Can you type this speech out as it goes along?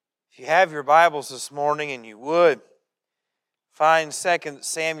you have your Bibles this morning and you would, find 2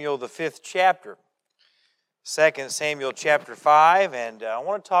 Samuel, the 5th chapter. 2 Samuel chapter 5, and I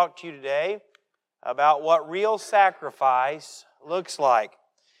want to talk to you today about what real sacrifice looks like.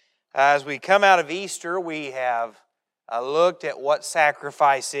 As we come out of Easter, we have looked at what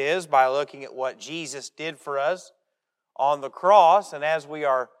sacrifice is by looking at what Jesus did for us on the cross, and as we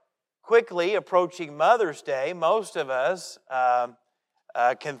are quickly approaching Mother's Day, most of us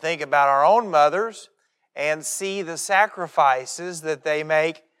can think about our own mothers and see the sacrifices that they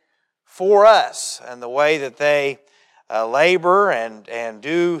make for us and the way that they labor and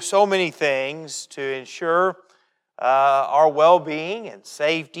do so many things to ensure our well-being and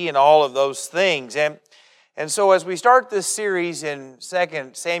safety and all of those things. And so as we start this series in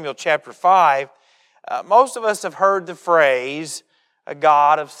 2 Samuel chapter 5, most of us have heard the phrase, a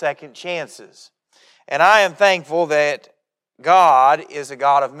God of second chances. And I am thankful that God is a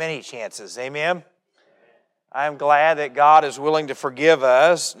God of many chances. Amen? I am glad that God is willing to forgive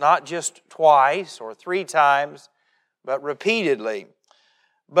us, not just twice or 3 times, but repeatedly.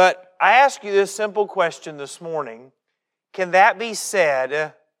 But I ask you this simple question this morning, can that be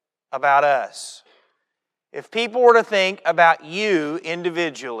said about us? If people were to think about you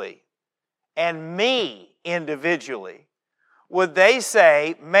individually and me individually, would they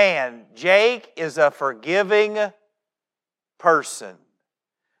say, man, Jake is a forgiving person?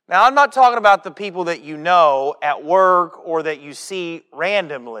 Now, I'm not talking about the people that you know at work or that you see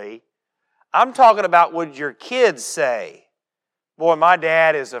randomly. I'm talking about would your kids say, boy, my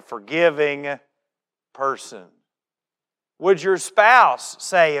dad is a forgiving person? Would your spouse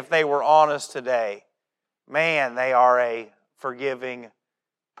say, if they were honest today, man, they are a forgiving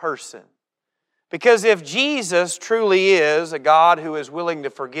person? Because if Jesus truly is a God who is willing to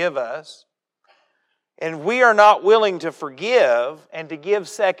forgive us, and we are not willing to forgive and to give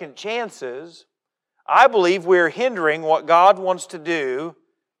second chances, I believe we're hindering what God wants to do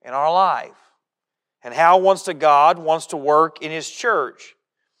in our life and how God wants to work in His church.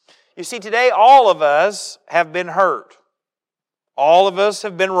 You see, today all of us have been hurt. All of us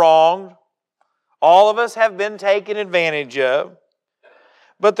have been wronged. All of us have been taken advantage of.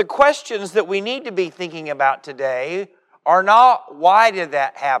 But the questions that we need to be thinking about today are not, why did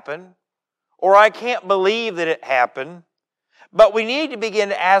that happen? Or I can't believe that it happened. But we need to begin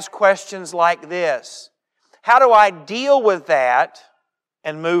to ask questions like this. How do I deal with that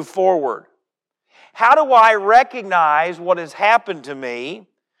and move forward? How do I recognize what has happened to me,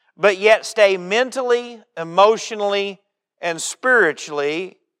 but yet stay mentally, emotionally, and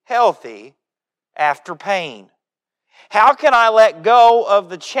spiritually healthy after pain? How can I let go of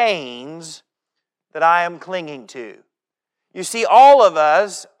the chains that I am clinging to? You see, all of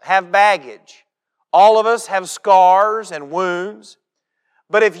us have baggage. All of us have scars and wounds.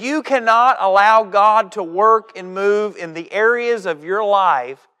 But if you cannot allow God to work and move in the areas of your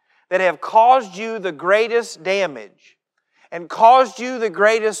life that have caused you the greatest damage and caused you the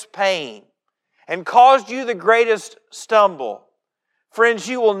greatest pain and caused you the greatest stumble, friends,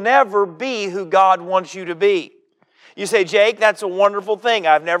 you will never be who God wants you to be. You say, Jake, that's a wonderful thing.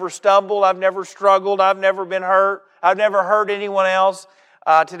 I've never stumbled. I've never struggled. I've never been hurt. I've never hurt anyone else.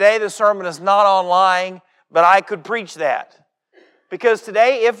 Today the sermon is not on lying, but I could preach that. Because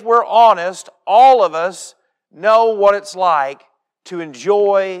today, if we're honest, all of us know what it's like to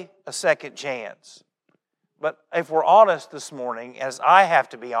enjoy a second chance. But if we're honest this morning, as I have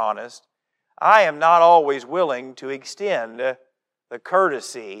to be honest, I am not always willing to extend the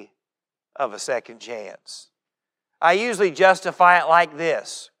courtesy of a second chance. I usually justify it like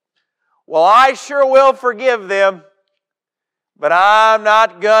this. Well, I sure will forgive them, but I'm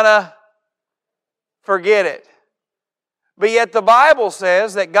not gonna forget it. But yet the Bible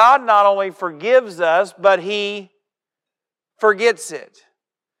says that God not only forgives us, but He forgets it.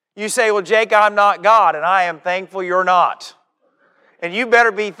 You say, well, Jake, I'm not God, and I am thankful you're not. And you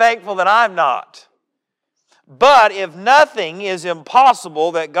better be thankful that I'm not. But if nothing is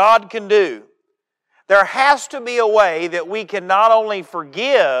impossible that God can do, there has to be a way that we can not only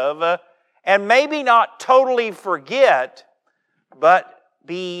forgive and maybe not totally forget, but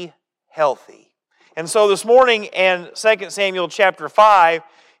be healthy. And so this morning in 2 Samuel chapter 5,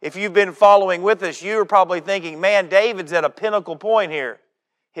 if you've been following with us, you're probably thinking, man, David's at a pinnacle point here.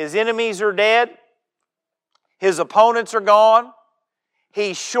 His enemies are dead. His opponents are gone.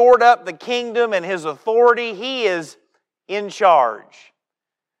 He's shored up the kingdom and his authority. He is in charge.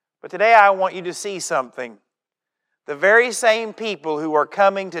 But today I want you to see something. The very same people who are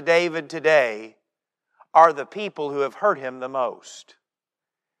coming to David today are the people who have hurt him the most.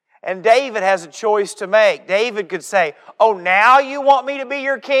 And David has a choice to make. David could say, oh, now you want me to be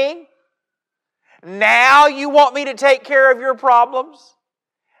your king? Now you want me to take care of your problems?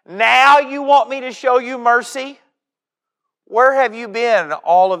 Now you want me to show you mercy? Where have you been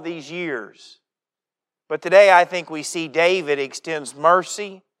all of these years? But today I think we see David extends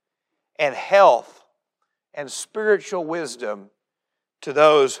mercy and health and spiritual wisdom to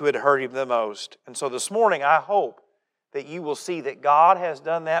those who had hurt him the most. And so this morning I hope that you will see that God has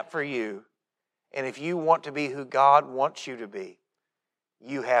done that for you. And if you want to be who God wants you to be,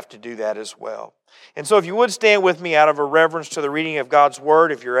 you have to do that as well. And so if you would stand with me out of a reverence to the reading of God's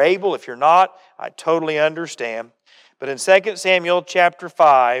Word, if you're able, if you're not, I totally understand. But in 2 Samuel chapter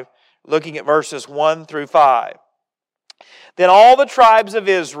 5, looking at verses 1 through 5. Then all the tribes of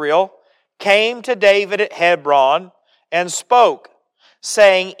Israel came to David at Hebron and spoke,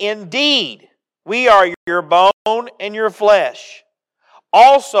 saying, Indeed, we are your bone and your flesh.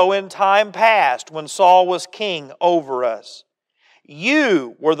 Also in time past, when Saul was king over us,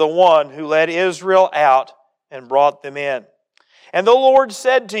 you were the one who led Israel out and brought them in. And the Lord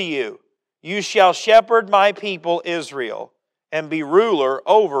said to you, You shall shepherd my people Israel, and be ruler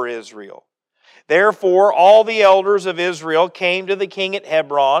over Israel. Therefore all the elders of Israel came to the king at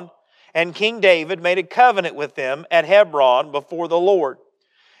Hebron, and King David made a covenant with them at Hebron before the Lord.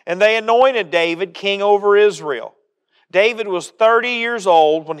 And they anointed David king over Israel. David was 30 years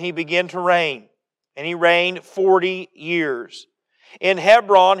old when he began to reign, and he reigned 40 years. In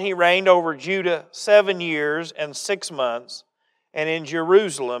Hebron he reigned over Judah 7 years and 6 months, and in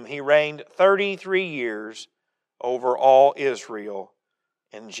Jerusalem he reigned 33 years over all Israel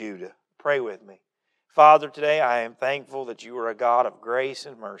and Judah. Pray with me. Father, today I am thankful that you are a God of grace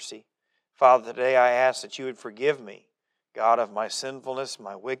and mercy. Father, today I ask that you would forgive me, God, of my sinfulness,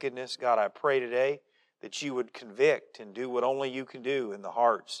 my wickedness. God, I pray today that you would convict and do what only you can do in the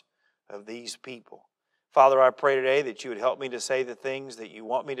hearts of these people. Father, I pray today that you would help me to say the things that you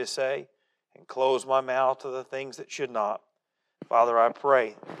want me to say and close my mouth to the things that should not. Father, I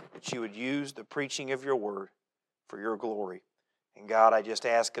pray that you would use the preaching of your word for your glory. And God, I just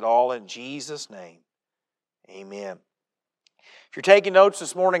ask it all in Jesus' name. Amen. If you're taking notes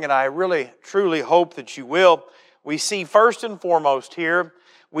this morning, and I really, truly hope that you will, we see first and foremost here,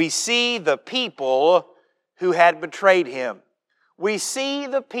 we see the people who had betrayed him. We see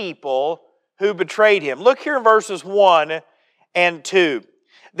the people who betrayed him. Look here in verses 1 and 2.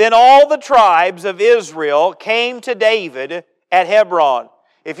 Then all the tribes of Israel came to David at Hebron.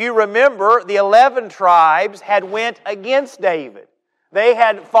 If you remember, the 11 tribes had went against David. They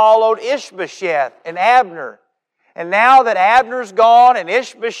had followed Ishbosheth and Abner. And now that Abner's gone and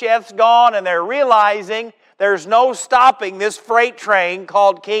Ishbosheth's gone, and they're realizing there's no stopping this freight train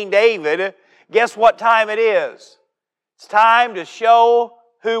called King David, guess what time it is? It's time to show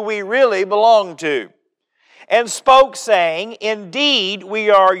who we really belong to. And spoke, saying, Indeed, we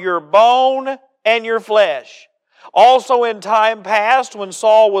are your bone and your flesh. Also in time past, when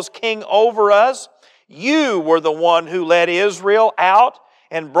Saul was king over us, you were the one who led Israel out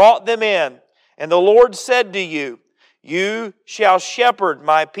and brought them in. And the Lord said to you, You shall shepherd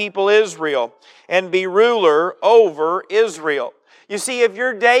my people Israel, and be ruler over Israel. You see, if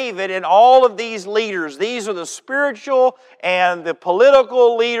you're David and all of these leaders, these are the spiritual and the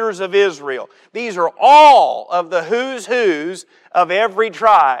political leaders of Israel. These are all of the who's who's of every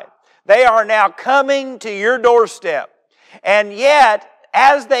tribe. They are now coming to your doorstep. And yet,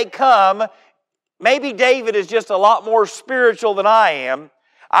 as they come, maybe David is just a lot more spiritual than I am.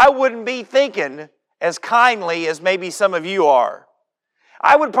 I wouldn't be thinking as kindly as maybe some of you are.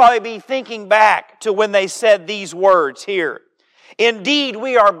 I would probably be thinking back to when they said these words here. Indeed,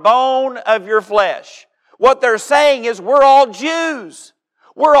 we are bone of your flesh. What they're saying is we're all Jews.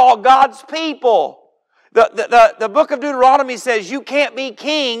 We're all God's people. The book of Deuteronomy says you can't be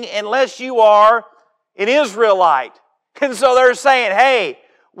king unless you are an Israelite. And so they're saying, hey,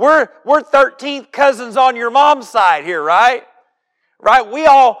 we're 13th cousins on your mom's side here, right? Right? We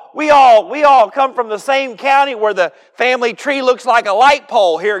all come from the same county where the family tree looks like a light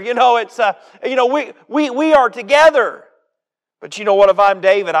pole here. You know, it's we are together. But you know what, if I'm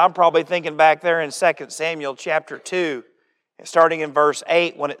David, I'm probably thinking back there in 2 Samuel chapter 2, starting in verse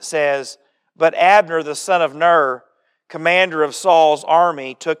 8, when it says, But Abner the son of Ner, commander of Saul's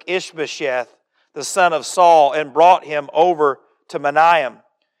army, took Ishbosheth the son of Saul and brought him over to Mahanaim,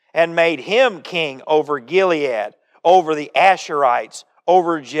 and made him king over Gilead, over the Asherites,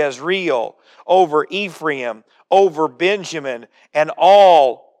 over Jezreel, over Ephraim, over Benjamin, and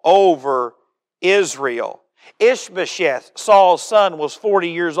all over Israel. Ishbosheth, Saul's son, was 40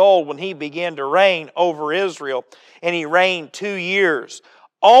 years old when he began to reign over Israel, and he reigned 2 years.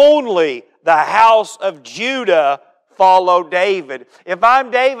 Only the house of Judah follow David. If I'm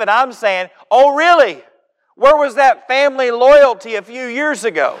David, I'm saying, oh really? Where was that family loyalty a few years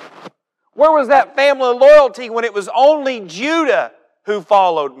ago? Where was that family loyalty when it was only Judah who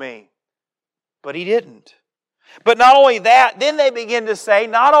followed me? But he didn't. But not only that, then they begin to say,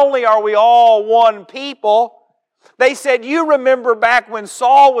 not only are we all one people, they said, you remember back when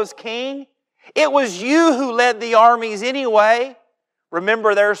Saul was king? It was you who led the armies anyway.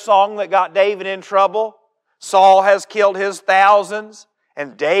 Remember their song that got David in trouble? Saul has killed his thousands,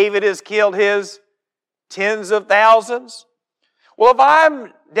 and David has killed his tens of thousands. Well, if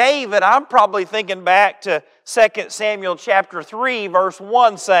I'm David, I'm probably thinking back to 2 Samuel chapter 3, verse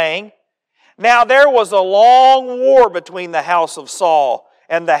 1 saying, now there was a long war between the house of Saul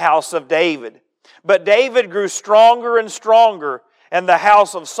and the house of David. But David grew stronger and stronger, and the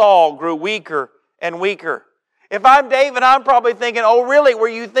house of Saul grew weaker and weaker. If I'm David, I'm probably thinking, oh really, were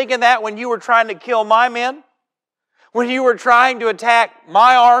you thinking that when you were trying to kill my men? When you were trying to attack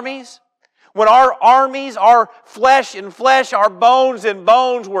my armies? When our armies, our flesh and flesh, our bones and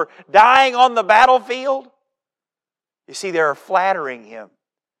bones were dying on the battlefield? You see, they're flattering him.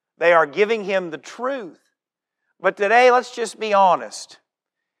 They are giving him the truth. But today, let's just be honest.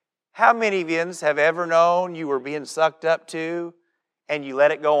 How many of you have ever known you were being sucked up to and you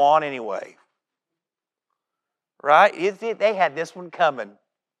let it go on anyway? Right? They had this one coming.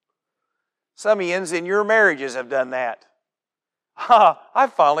 Some of you in your marriages have done that. I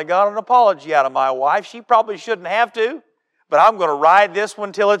finally got an apology out of my wife. She probably shouldn't have to, but I'm going to ride this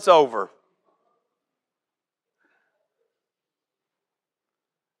one till it's over.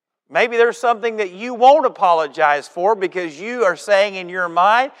 Maybe there's something that you won't apologize for because you are saying in your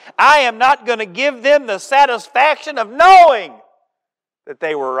mind, I am not going to give them the satisfaction of knowing that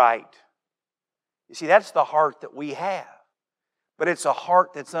they were right. You see, that's the heart that we have. But it's a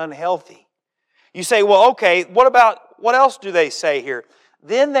heart that's unhealthy. You say, well, okay, what else do they say here?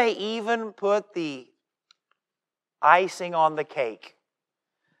 Then they even put the icing on the cake.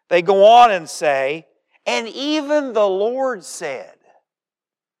 They go on and say, and even the Lord said.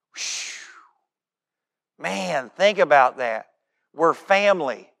 Man, think about that. We're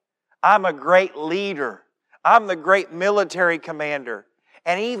family. I'm a great leader. I'm the great military commander.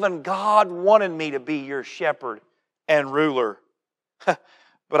 And even God wanted me to be your shepherd and ruler. But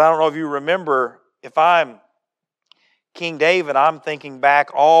I don't know if you remember, if I'm King David, I'm thinking back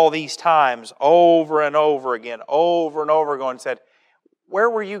all these times over and over again, and said, where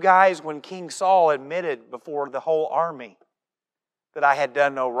were you guys when King Saul admitted before the whole army that I had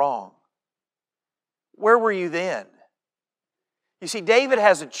done no wrong? Where were you then? You see, David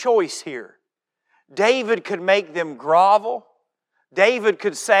has a choice here. David could make them grovel. David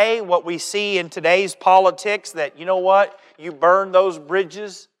could say what we see in today's politics, that, you know what, you burn those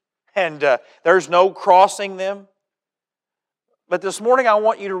bridges and there's no crossing them. But this morning I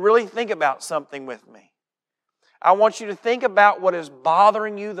want you to really think about something with me. I want you to think about what is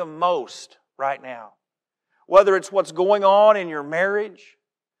bothering you the most right now. Whether it's what's going on in your marriage,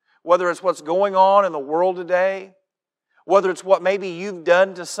 whether it's what's going on in the world today, whether it's what maybe you've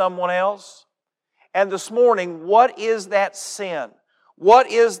done to someone else. And this morning, what is that sin?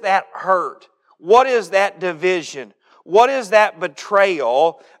 What is that hurt? What is that division? What is that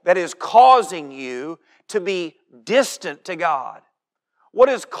betrayal that is causing you to be distant to God? What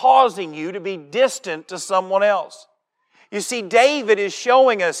is causing you to be distant to someone else? You see, David is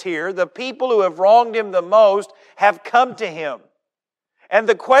showing us here the people who have wronged him the most have come to him. And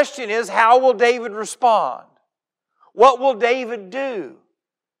the question is, how will David respond? What will David do?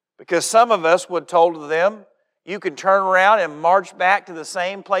 Because some of us would have told them, you can turn around and march back to the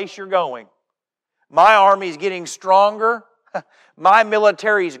same place you're going. My army's getting stronger. My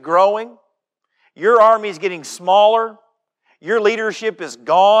military's growing. Your army's getting smaller. Your leadership is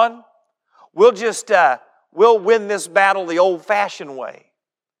gone. We'll win this battle the old-fashioned way.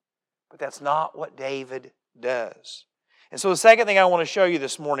 But that's not what David does. And so the second thing I want to show you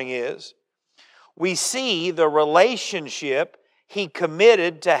this morning is we see the relationship he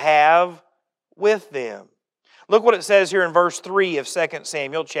committed to have with them. Look what it says here in verse 3 of 2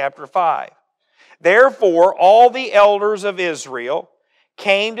 Samuel chapter 5. Therefore, all the elders of Israel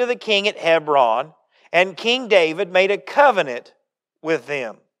came to the king at Hebron, and King David made a covenant with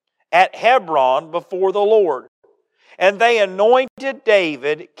them at Hebron before the Lord. And they anointed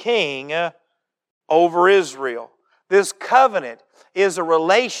David king over Israel. This covenant is a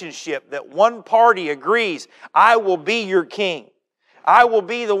relationship that one party agrees, I will be your king. I will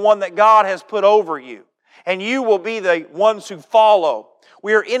be the one that God has put over you. And you will be the ones who follow.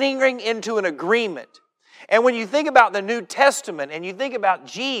 We are entering into an agreement. And when you think about the New Testament and you think about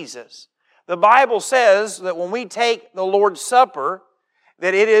Jesus, The Bible says that when we take the Lord's Supper,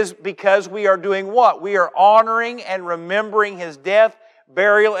 that it is because we are doing what? We are honoring and remembering His death,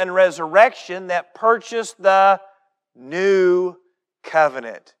 burial, and resurrection that purchased the new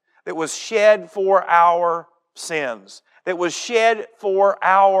covenant, that was shed for our sins, that was shed for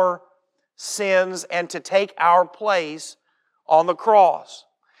our sins and to take our place on the cross.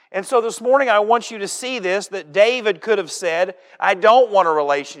 And so this morning I want you to see this, that David could have said, I don't want a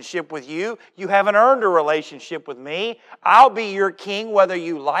relationship with you. You haven't earned a relationship with me. I'll be your king whether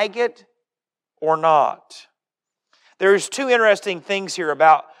you like it or not. There's two interesting things here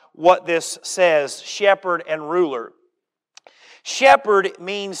about what this says, shepherd and ruler. Shepherd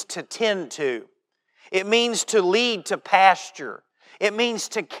means to tend to. It means to lead to pasture. It means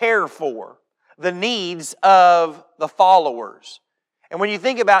to care for the needs of the followers. And when you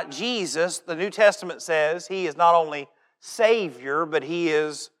think about Jesus, the New Testament says He is not only Savior, but He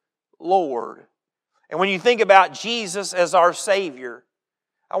is Lord. And when you think about Jesus as our Savior,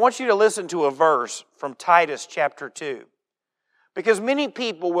 I want you to listen to a verse from Titus chapter 2. Because many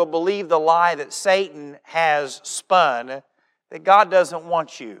people will believe the lie that Satan has spun, that God doesn't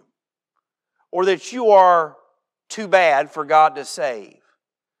want you, or that you are too bad for God to save,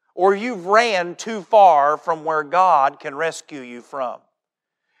 or you've ran too far from where God can rescue you from.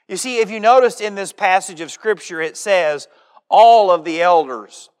 You see, if you noticed in this passage of Scripture, it says, all of the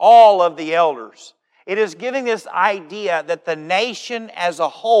elders, all of the elders. It is giving this idea that the nation as a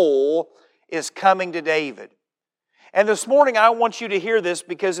whole is coming to David. And this morning I want you to hear this,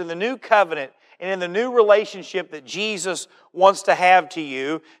 because in the new covenant and in the new relationship that Jesus wants to have to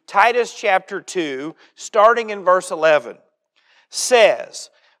you, Titus chapter 2, starting in verse 11, says,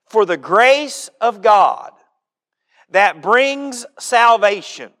 for the grace of God that brings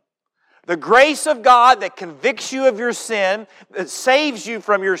salvation, the grace of God that convicts you of your sin, that saves you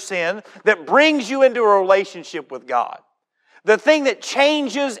from your sin, that brings you into a relationship with God, the thing that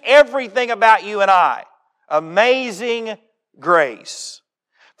changes everything about you and I, amazing grace.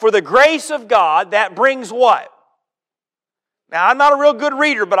 For the grace of God that brings what? Now, I'm not a real good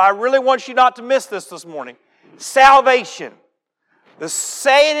reader, but I really want you not to miss this morning. Salvation. The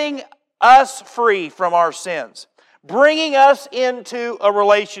setting us free from our sins, bringing us into a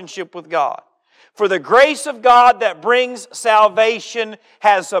relationship with God. For the grace of God that brings salvation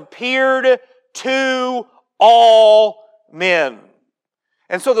has appeared to all men.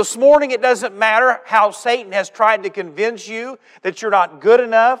 And so this morning it doesn't matter how Satan has tried to convince you that you're not good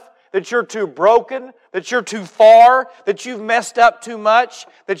enough, that you're too broken, that you're too far, that you've messed up too much,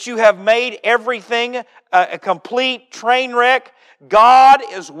 that you have made everything a complete train wreck. God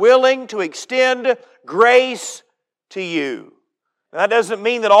is willing to extend grace to you. Now, that doesn't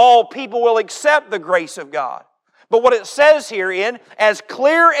mean that all people will accept the grace of God. But what it says herein, as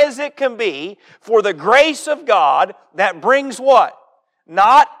clear as it can be, for the grace of God that brings what?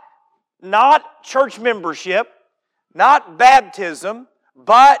 Not church membership, not baptism,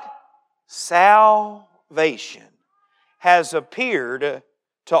 but salvation has appeared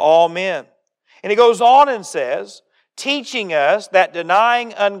to all men. And he goes on and says, teaching us that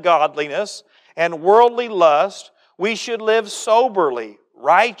denying ungodliness and worldly lust, we should live soberly,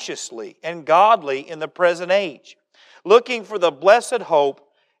 righteously, and godly in the present age, looking for the blessed hope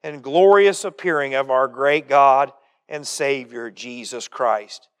and glorious appearing of our great God and Savior, Jesus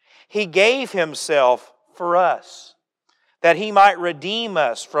Christ. He gave Himself for us, that He might redeem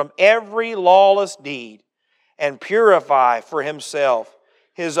us from every lawless deed and purify for Himself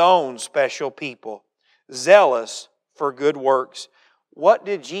His own special people, zealous for good works. What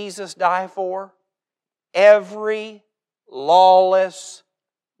did Jesus die for? Every lawless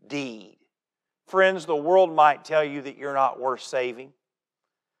deed. Friends, the world might tell you that you're not worth saving.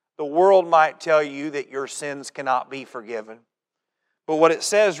 The world might tell you that your sins cannot be forgiven. But what it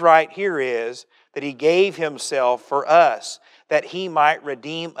says right here is that He gave Himself for us, that He might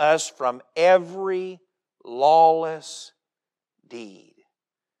redeem us from every lawless deed.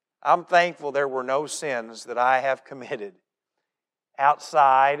 I'm thankful there were no sins that I have committed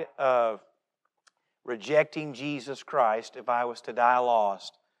outside of rejecting Jesus Christ if I was to die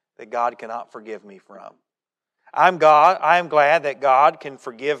lost that God cannot forgive me from. I am glad that God can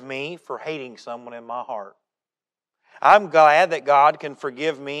forgive me for hating someone in my heart. I'm glad that God can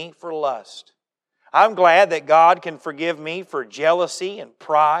forgive me for lust. I'm glad that God can forgive me for jealousy and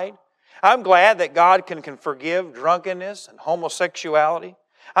pride. I'm glad that God can forgive drunkenness and homosexuality.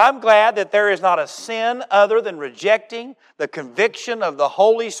 I'm glad that there is not a sin other than rejecting the conviction of the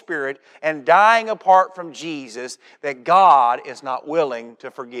Holy Spirit and dying apart from Jesus that God is not willing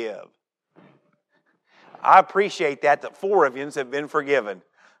to forgive. I appreciate that 4 of you have been forgiven.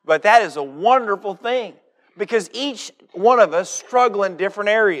 But that is a wonderful thing because each one of us struggle in different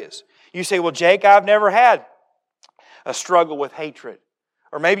areas. You say, well, Jake, I've never had a struggle with hatred.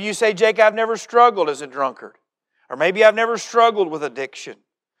 Or maybe you say, Jake, I've never struggled as a drunkard. Or maybe I've never struggled with addiction.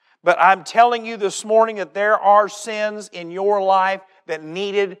 But I'm telling you this morning that there are sins in your life that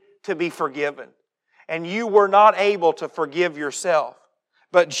needed to be forgiven. And you were not able to forgive yourself.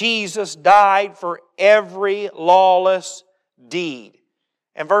 But Jesus died for every lawless deed.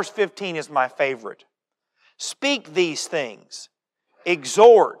 And verse 15 is my favorite. Speak these things,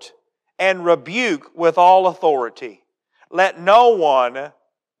 exhort, and rebuke with all authority. Let no one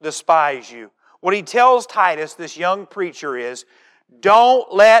despise you. What he tells Titus, this young preacher, is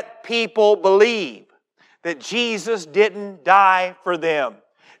don't let people believe that Jesus didn't die for them.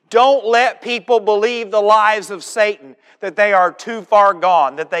 Don't let people believe the lies of Satan, that they are too far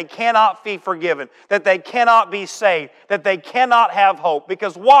gone, that they cannot be forgiven, that they cannot be saved, that they cannot have hope.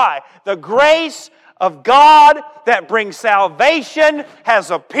 Because why? The grace of God that brings salvation has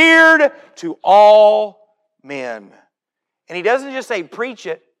appeared to all men. And he doesn't just say preach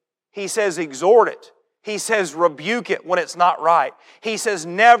it. He says exhort it. He says rebuke it when it's not right. He says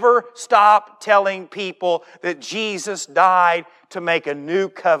never stop telling people that Jesus died to make a new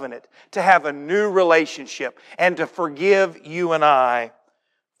covenant, to have a new relationship, and to forgive you and I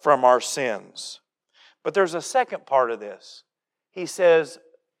from our sins. But there's a second part of this. He says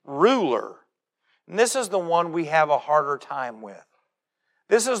ruler. And this is the one we have a harder time with.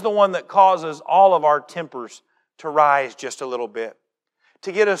 This is the one that causes all of our tempers to rise just a little bit,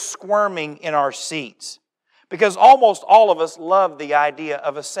 to get us squirming in our seats. Because almost all of us love the idea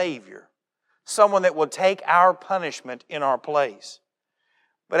of a Savior, someone that will take our punishment in our place.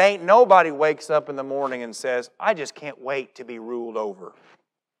 But ain't nobody wakes up in the morning and says, I just can't wait to be ruled over.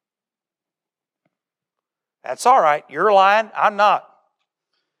 That's all right. You're lying. I'm not.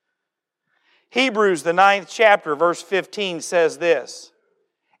 Hebrews, the 9th chapter, verse 15 says this,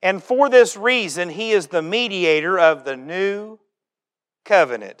 and for this reason He is the mediator of the new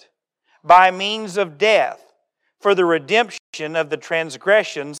covenant, by means of death, for the redemption of the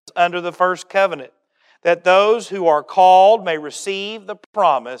transgressions under the first covenant, that those who are called may receive the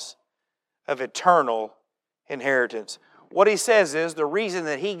promise of eternal inheritance. What he says is the reason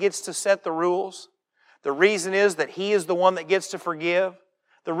that He gets to set the rules, the reason is that He is the one that gets to forgive,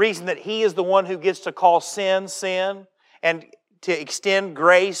 the reason that He is the one who gets to call sin, sin, and to extend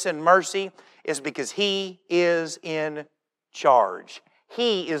grace and mercy is because He is in charge.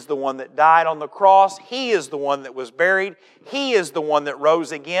 He is the one that died on the cross. He is the one that was buried. He is the one that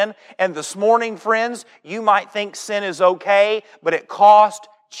rose again. And this morning, friends, you might think sin is okay, but it cost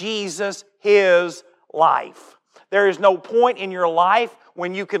Jesus His life. There is no point in your life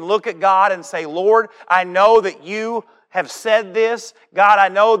when you can look at God and say, Lord, I know that You have said this. God, I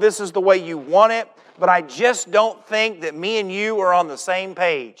know this is the way You want it, but I just don't think that me and You are on the same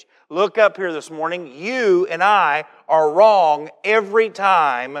page. Look up here this morning. You and I are wrong every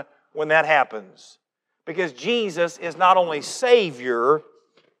time when that happens. Because Jesus is not only Savior,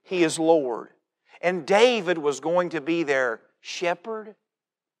 He is Lord. And David was going to be their shepherd,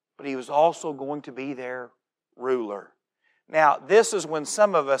 but he was also going to be their ruler. Now, this is when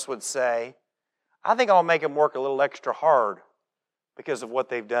some of us would say, I think I'll make them work a little extra hard because of what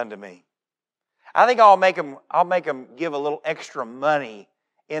they've done to me. I think I'll make them give a little extra money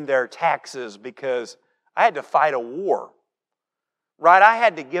in their taxes because I had to fight a war. Right? I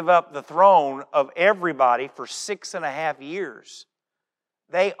had to give up the throne of everybody for 6.5 years.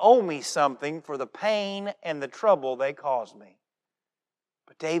 They owe me something for the pain and the trouble they caused me.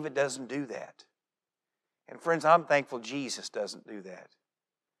 But David doesn't do that. And friends, I'm thankful Jesus doesn't do that.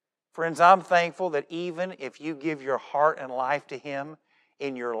 Friends, I'm thankful that even if you give your heart and life to Him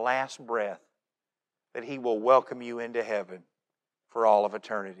in your last breath, that He will welcome you into heaven for all of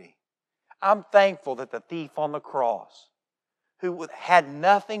eternity. I'm thankful that the thief on the cross, who had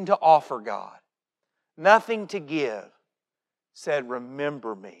nothing to offer God, nothing to give, said,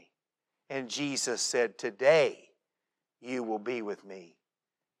 remember me. And Jesus said, today you will be with me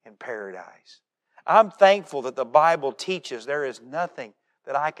in paradise. I'm thankful that the Bible teaches there is nothing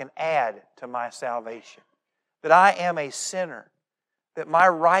that I can add to my salvation, that I am a sinner, that my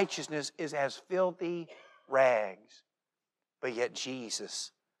righteousness is as filthy rags, but yet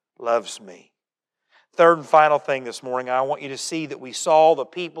Jesus loves me. Third and final thing this morning, I want you to see that we saw the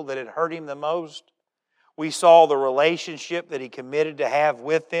people that had hurt Him the most. We saw the relationship that He committed to have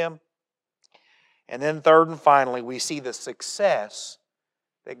with them. And then third and finally, we see the success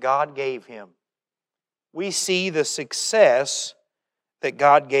that God gave Him. We see the success that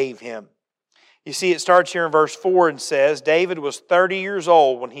God gave Him. You see, it starts here in verse 4 and says, David was 30 years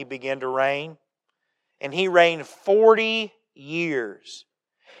old when he began to reign, and he reigned 40 years.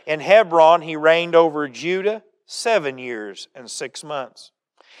 In Hebron, he reigned over Judah 7 years and 6 months.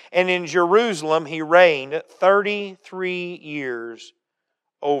 And in Jerusalem, he reigned 33 years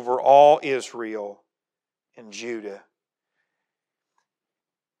over all Israel and Judah.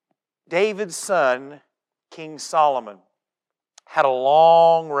 David's son, King Solomon, had a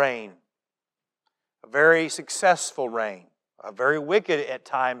long reign, a very successful reign, a very wicked at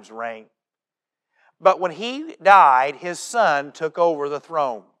times reign. But when he died, his son took over the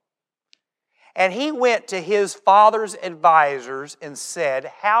throne. And he went to his father's advisors and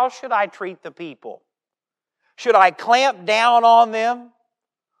said, how should I treat the people? Should I clamp down on them,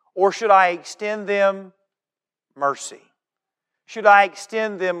 or should I extend them mercy? Should I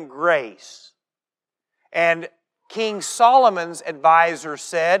extend them grace? And King Solomon's advisor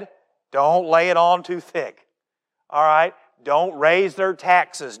said, don't lay it on too thick. All right? Don't raise their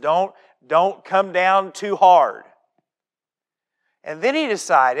taxes. Don't come down too hard. And then he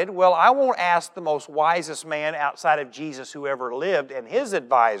decided, well, I won't ask the most wisest man outside of Jesus who ever lived and his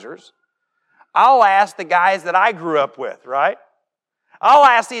advisors. I'll ask the guys that I grew up with, right? I'll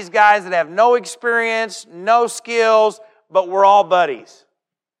ask these guys that have no experience, no skills, but we're all buddies.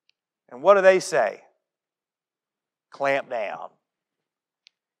 And what do they say? Clamp down.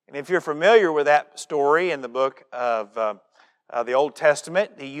 And if you're familiar with that story in the book of the Old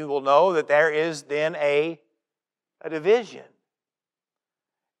Testament, you will know that there is then a division.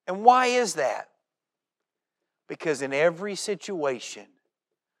 And why is that? Because in every situation,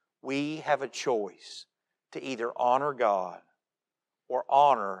 we have a choice to either honor God or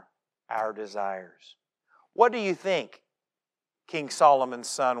honor our desires. What do you think King Solomon's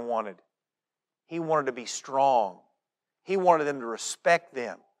son wanted? He wanted to be strong. He wanted them to respect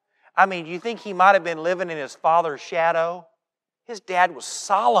them. I mean, do you think he might have been living in his father's shadow? His dad was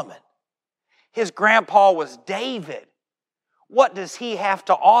Solomon. His grandpa was David. What does he have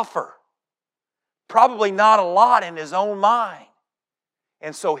to offer? Probably not a lot in his own mind.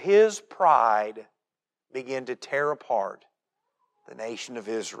 And so his pride began to tear apart the nation of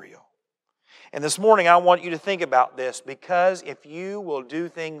Israel. And this morning I want you to think about this, because if you will do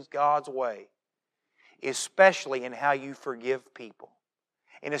things God's way, especially in how you forgive people,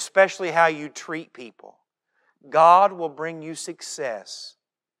 and especially how you treat people, God will bring you success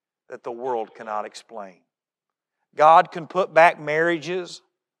that the world cannot explain. God can put back marriages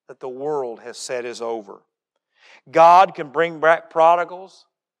that the world has said is over. God can bring back prodigals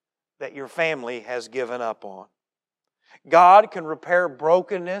that your family has given up on. God can repair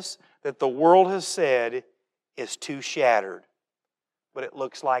brokenness that the world has said is too shattered. But it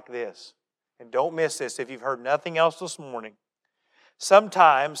looks like this. And don't miss this if you've heard nothing else this morning.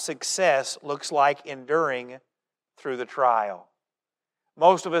 Sometimes success looks like enduring through the trial.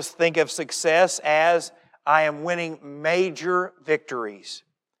 Most of us think of success as I am winning major victories.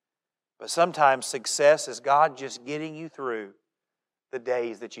 But sometimes success is God just getting you through the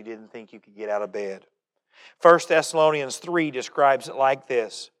days that you didn't think you could get out of bed. 1 Thessalonians 3 describes it like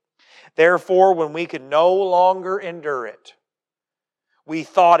this. Therefore, when we could no longer endure it, we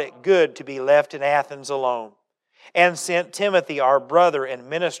thought it good to be left in Athens alone, and sent Timothy, our brother and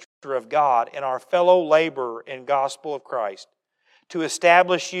minister of God, and our fellow laborer in gospel of Christ, to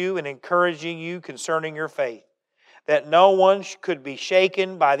establish you and encouraging you concerning your faith, that no one could be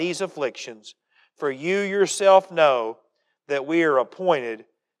shaken by these afflictions, for you yourself know that we are appointed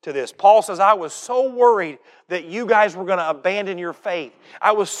to this. Paul says, I was so worried that you guys were going to abandon your faith.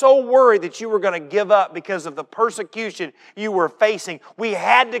 I was so worried that you were going to give up because of the persecution you were facing. We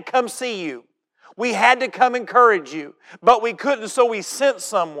had to come see you. We had to come encourage you, but we couldn't, so we sent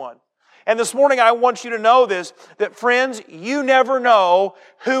someone. And this morning I want you to know this, that friends, you never know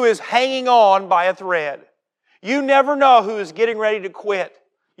who is hanging on by a thread. You never know who is getting ready to quit.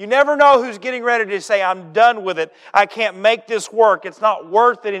 You never know who's getting ready to say, I'm done with it. I can't make this work. It's not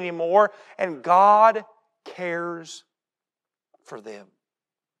worth it anymore. And God cares for them.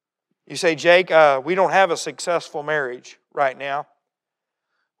 You say, Jake, we don't have a successful marriage right now.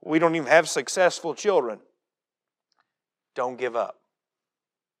 We don't even have successful children. Don't give up.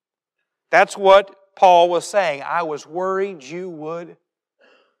 That's what Paul was saying. I was worried you would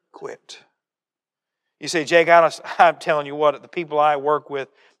quit. You say, Jake, I'm telling you what, the people I work with,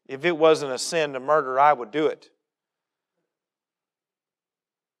 if it wasn't a sin to murder, I would do it.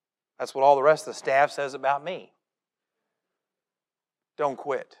 That's what all the rest of the staff says about me. Don't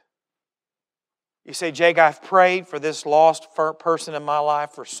quit. You say, Jake, I've prayed for this lost person in my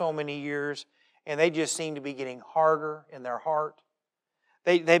life for so many years, and they just seem to be getting harder in their heart.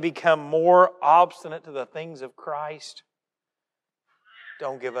 They become more obstinate to the things of Christ.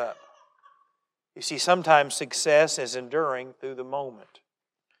 Don't give up. You see, sometimes success is enduring through the moment.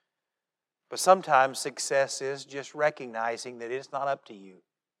 But sometimes success is just recognizing that it's not up to you.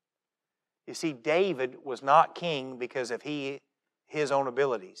 You see, David was not king because of his own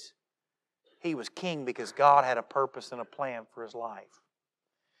abilities. He was king because God had a purpose and a plan for his life.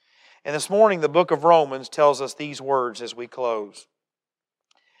 And this morning, the book of Romans tells us these words as we close.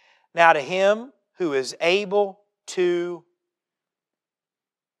 Now to Him who is able to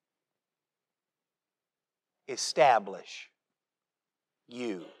establish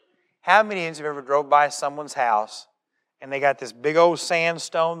you. How many of you have ever drove by someone's house and they got this big old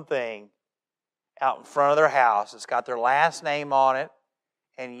sandstone thing out in front of their house? It's got their last name on it,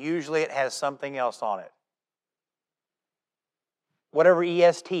 and usually it has something else on it. Whatever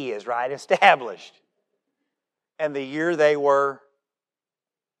EST is, right? Established. And the year they were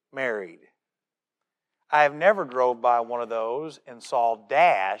married. I have never drove by one of those and saw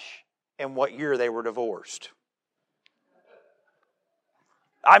dash and what year they were divorced.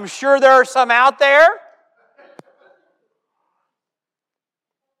 I'm sure there are some out there.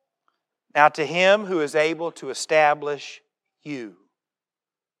 Now to Him who is able to establish you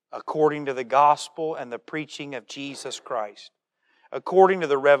according to the gospel and the preaching of Jesus Christ, according to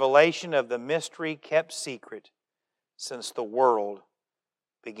the revelation of the mystery kept secret since the world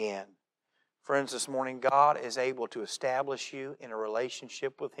began. Friends, this morning God is able to establish you in a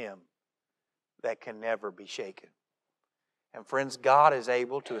relationship with Him that can never be shaken. And friends, God is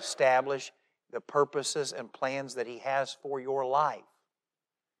able to establish the purposes and plans that He has for your life,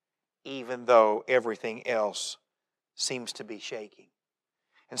 even though everything else seems to be shaking.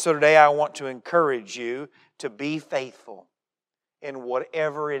 And so today I want to encourage you to be faithful in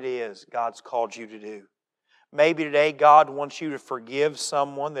whatever it is God's called you to do. Maybe today God wants you to forgive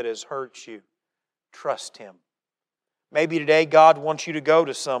someone that has hurt you. Trust Him. Maybe today God wants you to go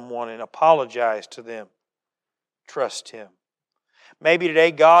to someone and apologize to them. Trust Him. Maybe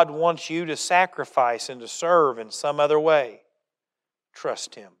today God wants you to sacrifice and to serve in some other way.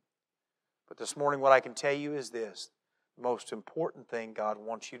 Trust Him. But this morning what I can tell you is this. The most important thing God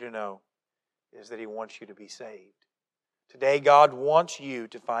wants you to know is that He wants you to be saved. Today God wants you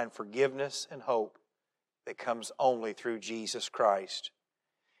to find forgiveness and hope that comes only through Jesus Christ.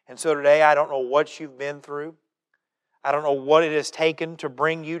 And so today I don't know what you've been through. I don't know what it has taken to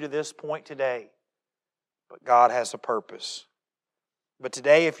bring you to this point today. But God has a purpose. But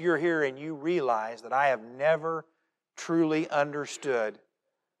today if you're here and you realize that I have never truly understood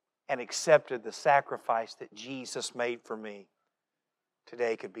and accepted the sacrifice that Jesus made for me,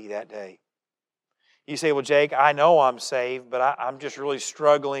 today could be that day. You say, well, Jake, I know I'm saved, but I'm just really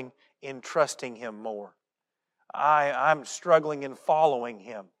struggling in trusting Him more. I'm struggling in following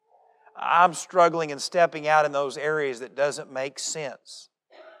Him. I'm struggling in stepping out in those areas that doesn't make sense.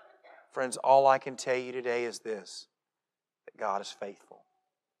 Friends, all I can tell you today is this, that God is faithful.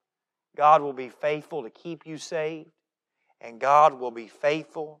 God will be faithful to keep you saved, and God will be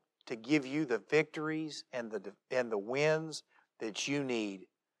faithful to give you the victories and the wins that you need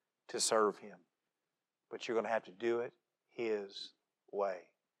to serve Him. But you're going to have to do it His way.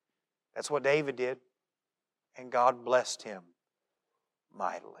 That's what David did, and God blessed him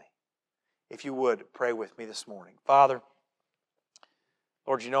mightily. If you would, pray with me this morning. Father,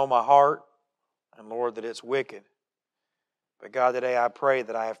 Lord, you know my heart, and Lord, that it's wicked. But God, today I pray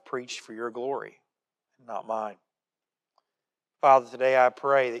that I have preached for your glory, and not mine. Father, today I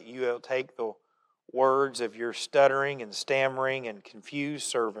pray that you will take the words of your stuttering and stammering and confused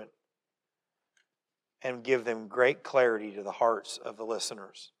servant and give them great clarity to the hearts of the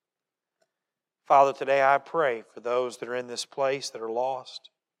listeners. Father, today I pray for those that are in this place that are lost.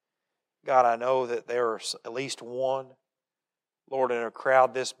 God, I know that there are at least one, Lord, in a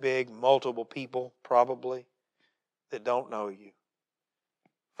crowd this big, multiple people probably, that don't know you.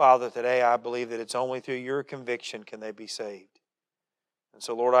 Father, today I believe that it's only through your conviction can they be saved. And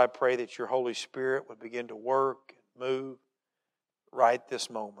so, Lord, I pray that your Holy Spirit would begin to work and move right this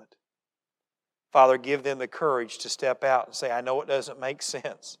moment. Father, give them the courage to step out and say, I know it doesn't make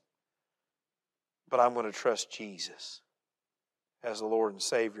sense, but I'm going to trust Jesus as the Lord and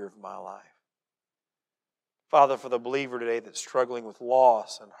Savior of my life. Father, for the believer today that's struggling with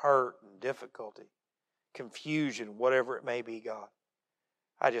loss and hurt and difficulty, confusion, whatever it may be, God,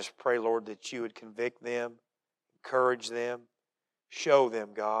 I just pray, Lord, that you would convict them, encourage them, show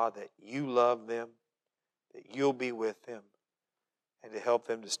them, God, that you love them, that you'll be with them, and to help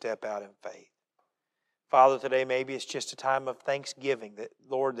them to step out in faith. Father, today maybe it's just a time of thanksgiving that,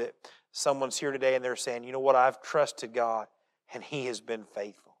 Lord, that someone's here today and they're saying, you know what, I've trusted God. and He has been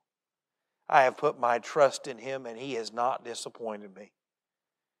faithful. I have put my trust in Him, and He has not disappointed me.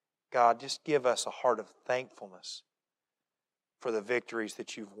 God, just give us a heart of thankfulness for the victories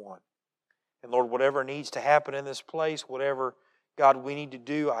that You've won. And Lord, whatever needs to happen in this place, whatever, God, we need to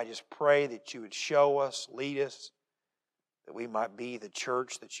do, I just pray that You would show us, lead us, that we might be the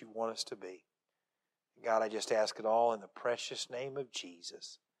church that You want us to be. God, I just ask it all in the precious name of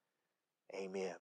Jesus. Amen.